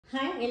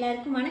Hi,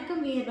 எல்லாருக்கும் வணக்கம்.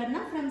 We are Varnaa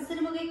from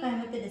Sirumugai,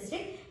 Coimbatore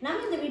district.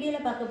 நம்ம இந்த வீடியோல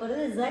பார்க்க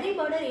போறது ZARI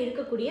border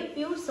இருக்கக்கூடிய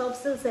pure soft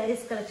silk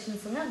sarees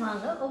collectionsங்க.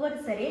 வாங்க ஒவ்வொரு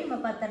saree நம்ம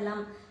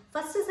பார்த்தறலாம்.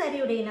 First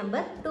saree உடைய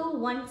நம்பர்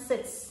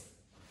 216.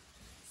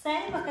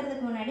 saree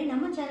பார்க்கிறதுக்கு முன்னாடி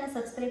நம்ம சேனலை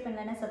subscribe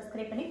பண்ணலனா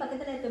subscribe பண்ணி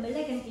பக்கத்துல இருக்க bell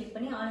icon click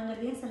பண்ணி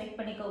ஆளுங்கறதையும் select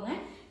பண்ணிக்கோங்க.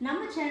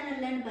 நம்ம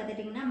சேனல்லன்னு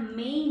பார்த்துட்டீங்கன்னா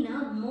மெயினா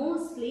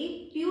mostly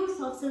pure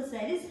soft silk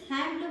sarees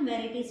handloom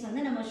varieties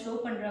வந்து நம்ம show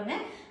பண்றோங்க.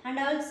 And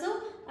also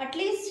at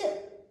least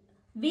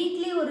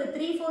weekly ஒரு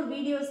 3-4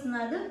 videos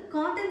நாது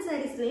cotton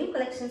sarees லையும்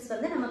collections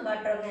வந்து நம்ம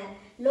காட்டுறோங்க.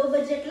 low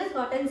budgetல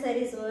cotton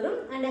sarees வரும்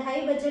and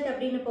high budget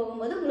அப்படினு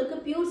போகும்போது உங்களுக்கு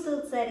pure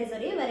silk sarees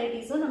உடைய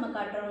varieties-உம் நம்ம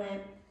காட்டுறோங்க.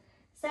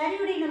 saree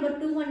உடைய number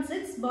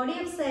 216 body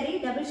of saree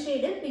double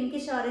shade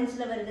pinkish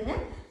orange-ல வருதுங்க.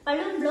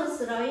 பலூன் blouse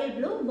royal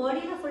blue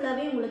bodyல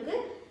ஃபுல்லாவே உங்களுக்கு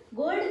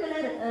gold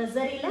color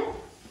zari-ல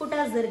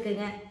புட்டாஸ்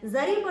இருக்குங்க.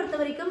 ZARI பொறுத்த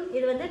வரைக்கும்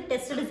இது வந்து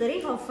tested ZARI,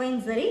 half fine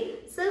ZARI.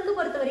 silk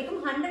பொறுத்த வரைக்கும்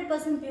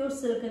 100% பியூர்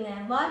silkங்க.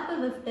 வார்ப்பு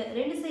விஃப்ட்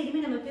ரெண்டு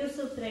சைடுமே நம்ம பியூர்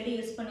silk thread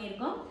யூஸ்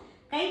பண்ணியிருக்கோம்.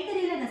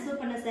 கைத்தறியில நெசவு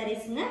பண்ண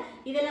சாரீஸ்ங்க.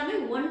 இதெல்லாமே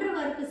 1.5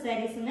 வார்ப்பு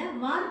சாரீஸ்ங்க.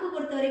 வார்ப்பு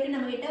பொறுத்த வரைக்கும்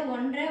நம்ம கிட்ட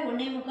 1.5,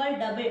 1.25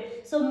 டபுள்.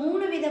 ஸோ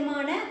 3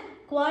 விதமான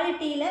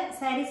குவாலிட்டியில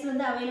சாரீஸ்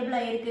வந்து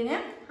அவைலபிளா இருக்குங்க.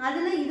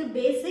 அதுல இது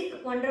பேசிக்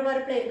 1.5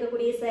 வார்ப்புல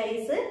இருக்கக்கூடிய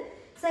சாரீஸ்.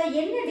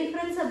 என்ன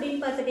டிஃபரன்ஸ் அப்படின்னு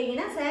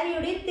பார்த்துட்டீங்கன்னா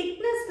சாரியோடைய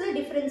திக்னஸ்ல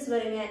டிஃபரன்ஸ்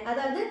வருங்க.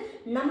 அதாவது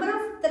நம்பர்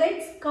ஆஃப்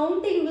த்ரெட்ஸ்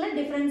கவுண்டிங்ல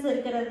டிஃபரன்ஸ்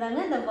இருக்கிறது தாங்க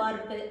இந்த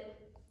வார்ப்பு.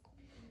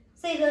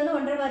 இது வந்து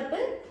 1.5 வார்ப்பு.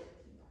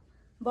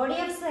 Body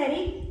of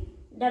sorry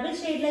double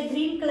ஷேட்ல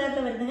green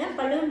கலர்ல வருதுங்க.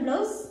 பலூன்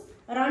பிளவுஸ்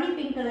ராணி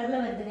பிங்க்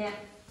கலர்ல வருதுங்க.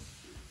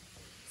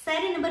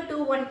 Sorry number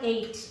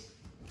 218.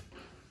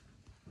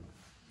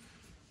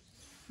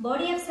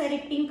 Body of sorry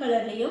pink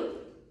கலர்லயும்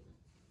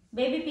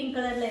பேபி பிங்க்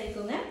கலர்ல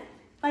இருக்குங்க.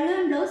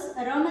 பலூன் பிளவுஸ்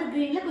ராமர்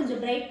கிரீன்ல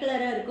கொஞ்சம் பிரைட்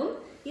கலரா இருக்கும்.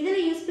 இதுல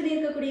யூஸ்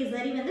பண்ணியிருக்கக்கூடிய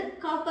ஜரி வந்து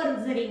காப்பர்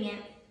ஜரிங்க.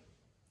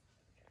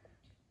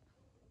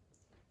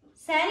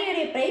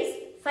 சாரியோட price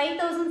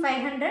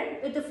 5500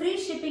 with free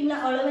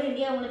ஷிப்பிங்ல all over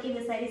India உங்களுக்கு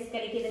இந்த சாரீஸ்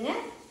கிடைக்குதுங்க.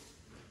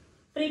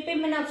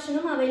 ப்ரீபேமெண்ட்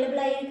ஆப்ஷனும்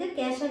அவைலபிளா இருக்கு,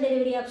 கேஷ் ஆன்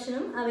டெலிவரி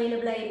ஆப்ஷனும்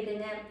அவைலபிளா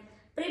இருக்குங்க.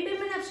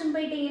 ப்ரீபேமெண்ட் ஆப்ஷன்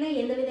போயிட்டீங்கன்னா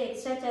எந்தவித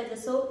எக்ஸ்ட்ரா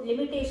சார்ஜஸோ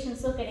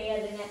லிமிடேஷன்ஸோ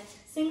கிடையாதுங்க.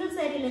 சிங்கிள்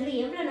சாரில இருந்து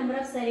எவ்வளவு நம்பர்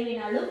ஆஃப் சாரி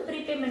வேணாலும்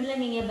ப்ரீபேமெண்ட்ல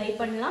நீங்க பை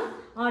பண்ணலாம்,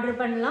 ஆர்டர்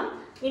பண்ணலாம்.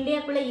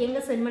 இந்தியாக்குள்ள எங்க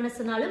சென்ட் பண்ண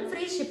சொன்னாலும்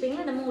ஃப்ரீ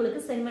ஷிப்பிங்ல நம்ம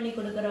உங்களுக்கு சென்ட் பண்ணி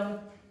கொடுக்குறோம்.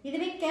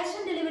 இதுவே கேஷ்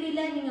ஆன்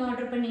டெலிவரியில நீங்க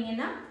ஆர்டர்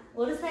பண்ணீங்கன்னா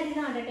ஒரு சாரி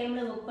தான் அந்த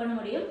டைம்ல புக் பண்ண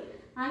முடியும்.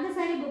 அந்த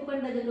sorry book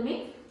பண்றதுக்குமே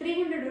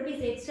 300 rupees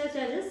extra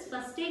charges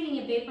ஃபர்ஸ்டே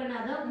நீங்க பே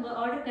பண்ணாதான் உங்க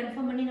ஆர்டர்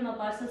கன்ஃபார்ம் பண்ணி நம்ம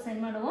பார்சல்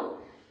சென்ட் பண்ணுவோம்.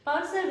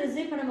 பார்சல்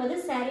ரிசீவ் பண்ணும்போது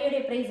சாரியோட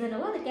பிரைஸ்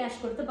என்னவோ அது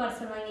கேஷ் கொடுத்து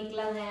பார்சல்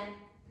வாங்கிக்கலாங்க.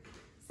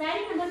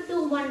 Sorry number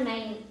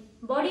 219.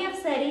 Body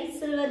of sorry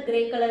silver grey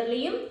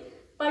கலர்லயும்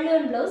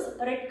பல்லுவன் பிளவுஸ்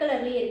ரெட்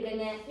கலர்லயும்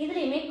இருக்குங்க.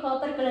 இதுலயுமே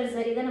காப்பர் கலர்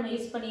சாரி தான் நம்ம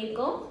யூஸ்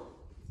பண்ணியிருக்கோம்.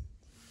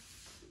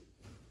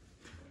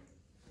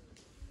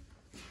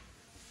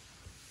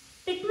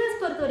 திக்னஸ்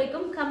பொறுத்த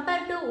வரைக்கும்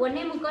கம்பேர் டு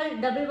 1.25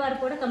 டபுள்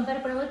வார்ப்போட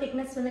கம்பேர் பண்ணும்போது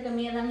திக்னஸ் வந்து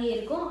கம்மியா தாங்க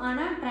இருக்கும்.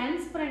 ஆனா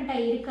டிரான்ஸ்பரண்டா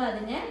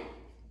இருக்காதுங்க.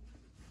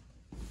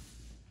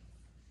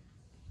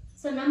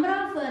 நம்பர்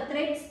ஆஃப்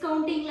த்ரெட்ஸ்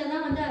கவுண்டிங்ல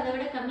தான் வந்து அதை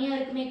விட கம்மியா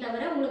இருக்குமே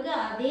தவிர உங்களுக்கு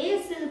அதே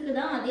சில்க்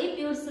தான், அதே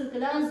பியூர் சில்க்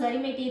தான், ZARI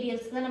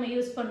மெட்டீரியல்ஸ் தான் நம்ம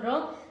யூஸ்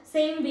பண்றோம்.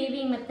 சேம்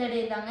வீவிங்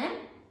மெத்தடே தாங்க.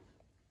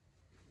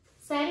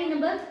 Sorry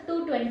number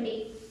 220.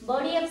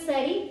 Body of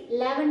sorry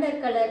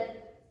lavender colour,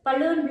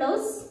 balloon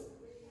blouse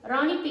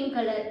Rani pink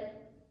colour.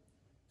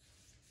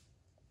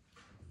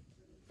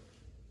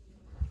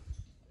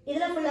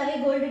 இதுல ஃபுல்லாவே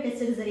கோல்டு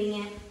டெஸ்ட் சரிங்க.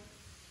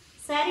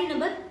 Sorry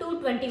number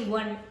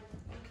 221.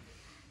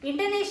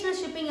 இன்டர்நேஷனல்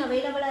ஷிப்பிங்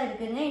அவைலபிளா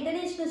இருக்குங்க.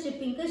 இன்டர்நேஷனல்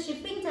ஷிப்பிங்க்கு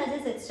ஷிப்பிங்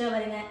சார்ஜஸ் எக்ஸ்ட்ரா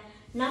வருங்க.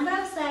 நம்பர்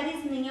ஆஃப்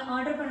சாரீஸ் நீங்க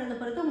ஆர்டர் பண்றத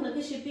பொறுத்து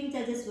உங்களுக்கு ஷிப்பிங்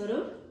சார்ஜஸ்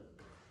வரும்.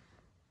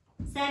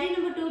 Sorry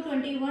number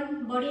 221.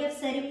 Body of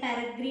sorry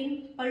farad green,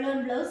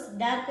 பல்லுவன் பிளவுஸ்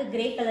டார்க்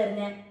கிரே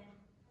கலருங்க.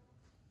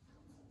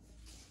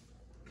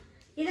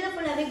 இதுல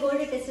ஃபுல்லாவே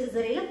கோல்டு டெஸ்ட்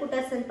சரியில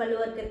புட்டாஸ் அண்ட் பல்லு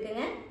ஒர்க்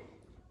இருக்குங்க.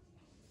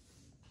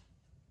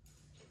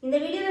 இந்த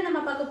வீடியோல நம்ம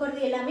பார்க்க போறது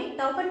எல்லாமே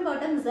top and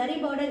bottom ZARI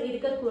border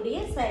இருக்கக்கூடிய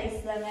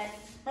சாரீஸ் தாங்க.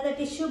 அத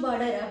டிஷ்யூ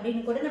பார்டர்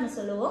அப்படின்னு கூட நம்ம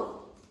சொல்லுவோம்.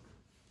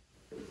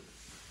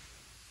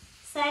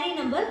 Sorry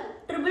number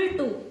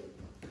 222.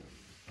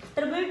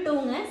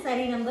 222ங்க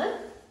sorry number.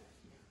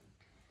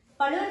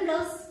 Balloon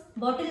blouse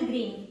bottle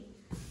green,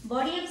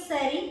 body of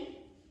sorry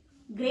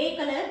grey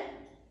colour,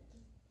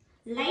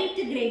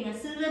 light கிரேங்க,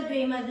 silver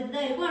grey மாதிரி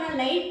தான் இருக்கும். ஆனா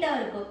லைட்டா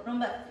இருக்கும்.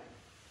 ரொம்ப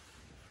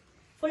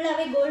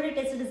ஃபுல்லாவே கோல்டு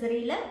டெஸ்ட்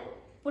சரியில்லை,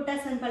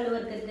 புட்டாஸ் அண்ட் பல்லு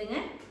ஒர்க் இருக்குங்க.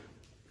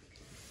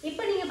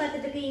 இப்போ நீங்க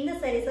பார்த்துட்டு இருக்க இந்த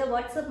சாரீஸை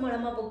வாட்ஸ்அப்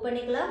மூலமா புக்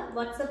பண்ணிக்கலாம்.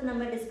 வாட்ஸ்அப்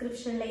நம்பர்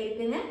டிஸ்கிரிப்ஷன்ல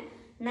இருக்குங்க.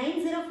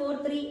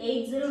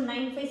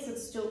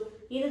 9043809562.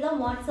 இதுதான்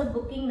வாட்ஸ்அப்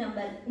புக்கிங்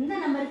நம்பர். இந்த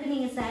நம்பருக்கு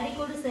நீங்க சாரி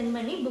கோடு சென்ட்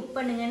பண்ணி புக்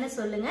பண்ணுங்கன்னு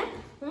சொல்லுங்க.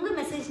 உங்க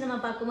மெசேஜ் நம்ம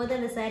பார்க்கும்போது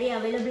அந்த சாரி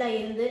அவைலபிளா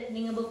இருந்து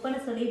நீங்க புக் பண்ண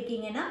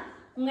சொல்லியிருக்கீங்கன்னா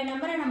உங்க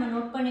நம்பரை நம்ம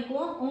நோட்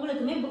பண்ணிக்குவோம்.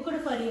 உங்களுக்குமே புக்டு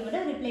ஃபார் யூ கூட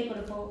ரிப்ளை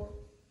கொடுப்போம்.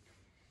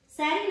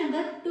 Sorry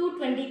number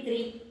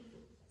 223.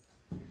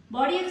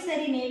 Body of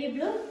sorry navy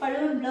blue,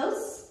 balloon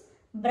blouse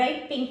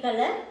bright pink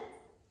colour.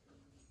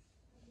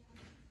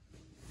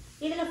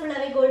 இதுல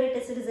ஃபுல்லாவே கோல்டு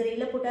டெஸ்ட்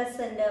சரியில புட்டாஸ்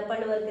அண்ட்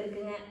பல்லு ஒர்க்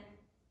இருக்குங்க.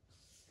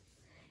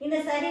 இந்த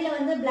சாரியில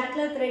வந்து black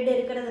color thread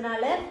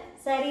இருக்கிறதுனால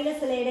சாரியில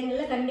சில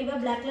இடங்கள்ல கண்டிப்பா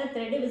black color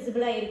thread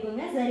விசிபிளா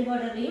இருக்குங்க. zari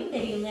borderலயும்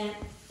தெரியுங்க.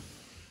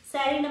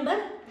 Sorry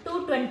number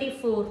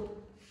 224.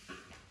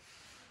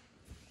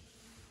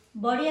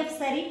 Body of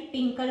sorry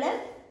pink colour,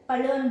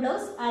 பல்லு அண்ட்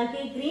பிளவுஸ்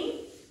ஆல்கே கிரீன்.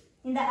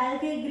 இந்த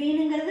ஆல்கே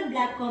கிரீனுங்கிறது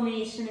black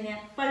காம்பினேஷனுங்க.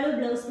 பல்லு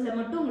பிளவுஸ்ல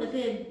மட்டும்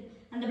உங்களுக்கு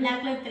அந்த black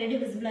color thread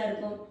விசிபிளா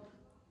இருக்கும்.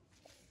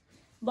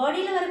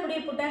 பாடியில வரக்கூடிய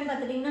புட்டான்னு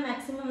பார்த்துட்டீங்கன்னா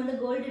மேக்ஸிமம் வந்து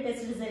கோல்டு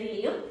டெஸ்ட்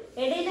சரிலையும்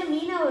இடையில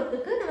மீனா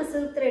ஒர்க்குக்கு நம்ம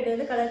சில்க் த்ரெட்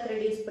வந்து கலர்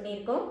த்ரெட் யூஸ்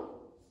பண்ணியிருக்கோம்.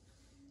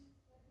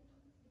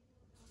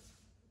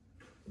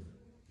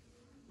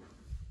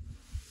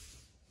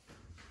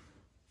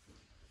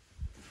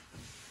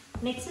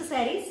 Next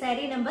sorry,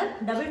 sorry number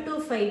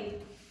 225.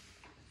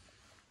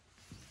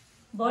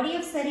 Body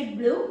of sorry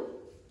blue,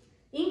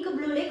 ink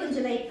ப்ளூலே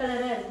கொஞ்சம் லைட்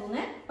கலரா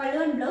இருக்குங்க.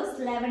 பல்லு அண்ட் பிளவுஸ்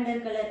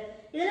லாவெண்டர் கலர்.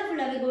 இதெல்லாம்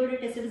ஃபுல்லாவே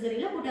கோல்டு டெஸ்ட்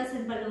சரியில புட்டாஸ்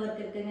அண்ட் பல்லு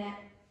ஒர்க் இருக்குங்க.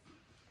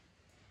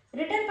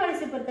 ரிட்டர்ன்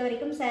பாலிசி பொறுத்த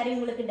வரைக்கும் சாரி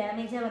உங்களுக்கு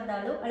டேமேஜா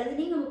வந்தாலோ அல்லது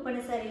நீங்க புக் பண்ண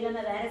சாரியில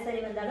வேற சாரி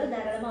வந்தாலோ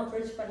தாராளமா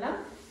அப்ரோச் பண்ணலாம்.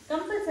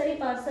 கம்பல்சரி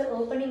பார்சல்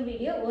ஓப்பனிங்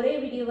வீடியோ ஒரே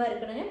வீடியோவா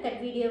இருக்கணுங்க,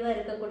 கட் வீடியோவா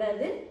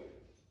இருக்கக்கூடாது.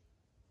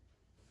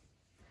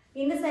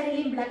 இந்த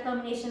சாரிலையும் black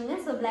காம்பினேஷனுங்க.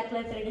 So black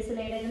colour thread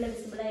சில இடங்கள்ல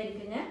விசிபிளா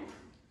இருக்குங்க.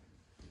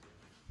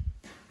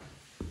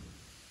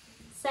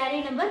 Sorry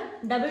number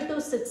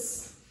 226.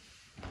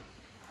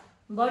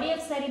 Body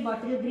of sorry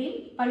bottle green,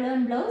 பல்லு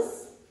அண்ட் பிளவுஸ்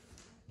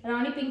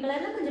ராணி பிங்க்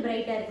கலர்ல கொஞ்சம்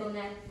பிரைட்டா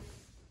இருக்குங்க.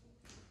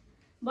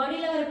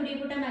 பாடியில வரக்கூடிய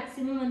புட்டா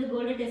மேக்ஸிமம் வந்து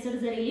கோல்டு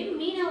டெஸ்ட் சரியிலையும்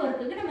மீனா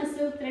ஒர்க்குக்கு நம்ம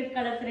silk thread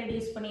colour thread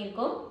use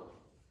பண்ணியிருக்கோம்.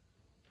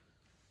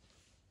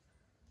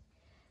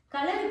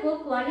 கலருக்கோ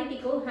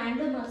குவாலிட்டிக்கோ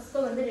ஹேண்ட்லூம்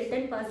மார்க்ஸ்க்கோ வந்து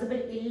ரிட்டர்ன்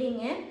பாசிபிள்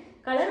இல்லைங்க.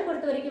 கலர்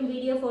பொறுத்த வரைக்கும்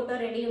வீடியோ ஃபோட்டோ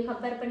ரெடியும்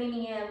கம்பேர் பண்ணி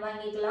நீங்கள்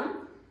வாங்கிக்கலாம்.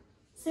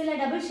 சில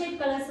டபுள் ஷேட்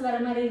கலர்ஸ் வர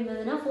மாதிரி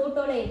இருந்ததுன்னா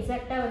ஃபோட்டோவில்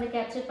எக்ஸாக்டாக வந்து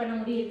கேப்சர் பண்ண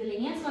முடியுது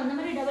இல்லைங்க. ஸோ அந்த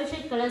மாதிரி டபுள்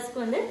ஷேட்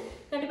கலர்ஸ்க்கு வந்து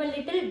கண்டிப்பாக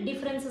லிட்டில்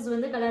டிஃப்ரென்சஸ்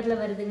வந்து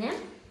கலரில் வருதுங்க.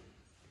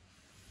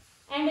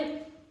 அண்ட்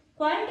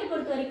குவாலிட்டி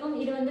பொறுத்த வரைக்கும்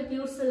இது வந்து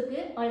பியூர் சில்க்கு,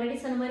 ஆல்ரெடி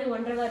சொன்ன மாதிரி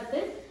 1.5 இருக்கு.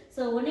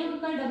 ஸோ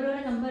 1.25 டபுளோட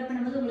கம்பேர்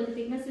பண்ணும்போது உங்களுக்கு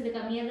திக்னஸ் இது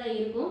கம்மியாக தான்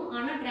இருக்கும்.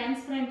 ஆனால்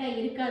டிரான்ஸ்பரண்டாக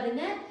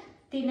இருக்காதுங்க,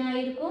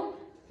 தின்னாக இருக்கும்.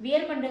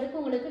 வியர்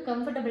பண்ணுறதுக்கு உங்களுக்கு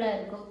கம்ஃபர்டபுளாக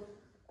இருக்கும்.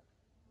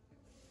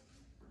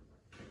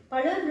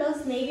 பல்லு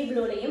blouse navy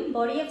ப்ளூலையும்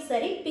body of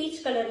sorry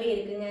beach கலர்லேயும்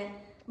இருக்குங்க.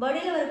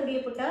 பாடியில் வரக்கூடிய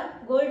புட்டா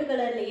கோல்டு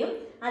கலர்லையும்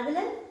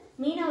அதில்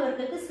மீனா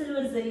ஒர்க்குக்கு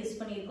சில்வர் ஜரி யூஸ்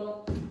பண்ணியிருக்கோம்.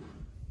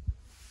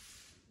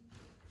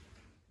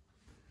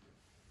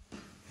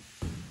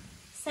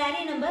 Sorry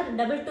number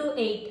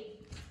 228.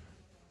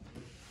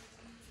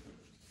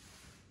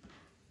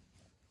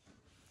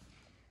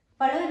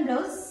 பல்லு and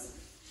blouse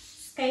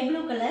sky blue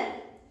colour,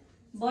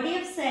 body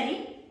of sorry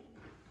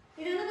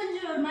இது வந்து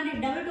கொஞ்சம் ஒரு மாதிரி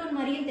டபுள் டோன்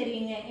மாதிரியும்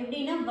தெரியுங்க.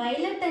 எப்படின்னா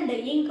வயலட் அண்ட்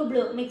இங்க்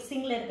ப்ளூ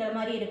மிக்சிங்ல இருக்கிற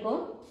மாதிரி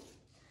இருக்கும்.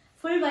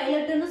 ஃபுல்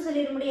வயலட்னு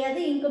சொல்லிட முடியாது,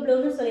 இங்க்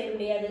ப்ளூன்னு சொல்லிட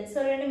முடியாது.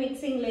 ஸோ ரெண்டு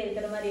மிக்சிங்ல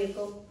இருக்கிற மாதிரி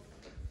இருக்கும்.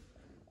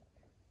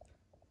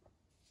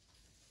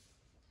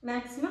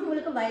 மேக்ஸிமம்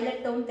உங்களுக்கு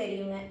வயலட் டோன்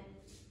தெரியுங்க.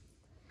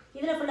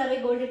 இதுல ஃபுல்லாவே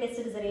கோல்டு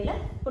டெஸ்ட் சரியில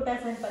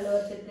புட்டாஸ் அண்ட் பல்லு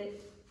ஒர்க் இருக்கு.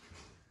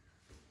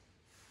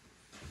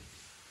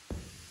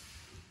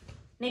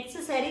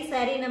 Next sorry,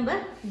 sorry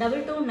number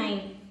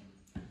 229.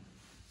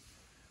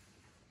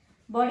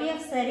 Body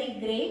of sorry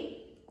grey,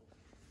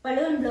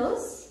 பல்லு அண்ட்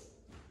பிளவுஸ்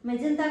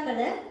மெஜந்தா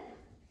கலர்.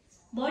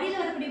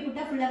 பாடியில வரக்கூடிய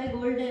புட்டா ஃபுல்லாவே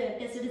கோல்டு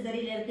டெஸ்ட்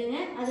சரியில இருக்குங்க.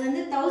 அது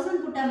வந்து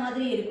 1000 புட்டா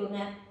மாதிரி இருக்குங்க.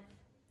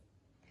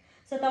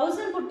 ஸோ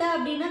 1000 புட்டா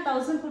அப்படின்னா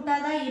 1000 புட்டா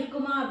தான்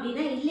இருக்குமா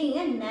அப்படின்னா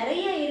இல்லைங்க,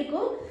 நிறைய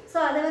இருக்கும். ஸோ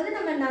அதை வந்து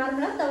நம்ம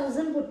நார்மலாக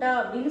 1000 புட்டா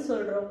அப்படின்னு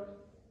சொல்றோம்.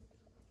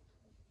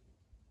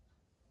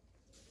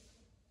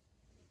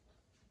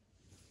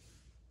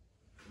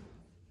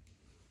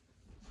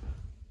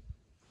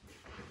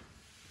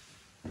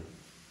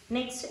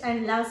 Next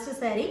and last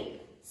sorry,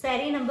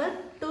 sorry number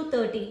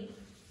 230.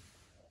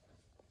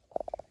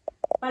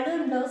 பல்லு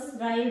and blouse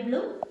Royal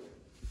blue,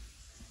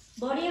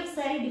 body of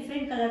sorry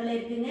different கலர்ல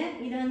இருக்குங்க.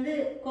 இது வந்து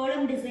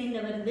கோலம் டிசைன்ல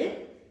வருது.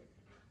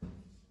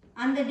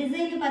 அந்த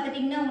டிசைன்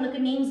பார்த்துட்டீங்கன்னா உங்களுக்கு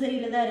நீம்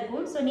ஜரியில தான்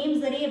இருக்கும். ஸோ நீம்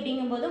ஜரி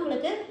அப்படிங்கும்போது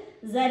உங்களுக்கு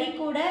ஜரி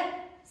கூட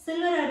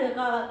சில்வர்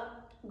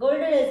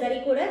கோல்டு ஜரி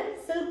கூட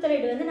சில்க்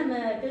த்ரெட் வந்து நம்ம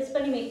ட்விஸ்ட்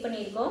பண்ணி மேக்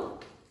பண்ணியிருக்கோம்.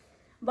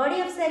 பாடி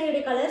ஆஃப்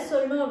சாரியோட கலர்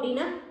சொல்லணும்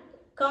அப்படின்னா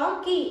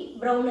காக்கி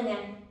ப்ரௌனுங்க.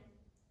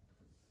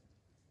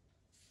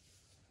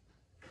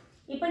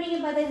 இப்போ நீங்க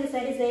பார்த்த இந்த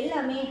sarees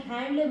எல்லாமே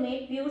handloom made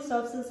pure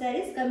soft silk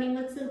sarees coming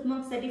with silk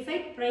mark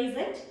certified, price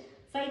at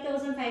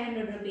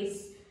 5500 rupees.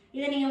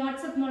 இதை நீங்க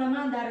வாட்ஸ்அப்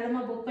மூலமா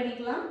தாராளமா புக்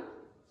பண்ணிக்கலாம்.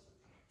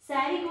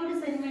 saree code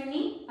சென்ட்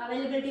பண்ணி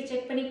availability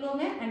செக்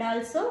பண்ணிக்கோங்க and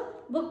also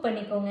புக்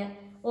பண்ணிக்கோங்க.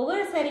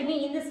 ஒவ்வொரு சாரியுமே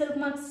இந்த silk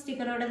mark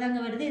ஸ்டிக்கரோட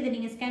தாங்க வருது. இதை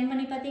நீங்க ஸ்கேன்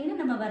பண்ணி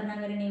பார்த்தீங்கன்னா நம்ம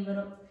வர்ணாங்கர் நேம்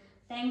வரும்.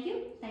 Thank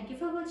you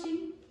for watching.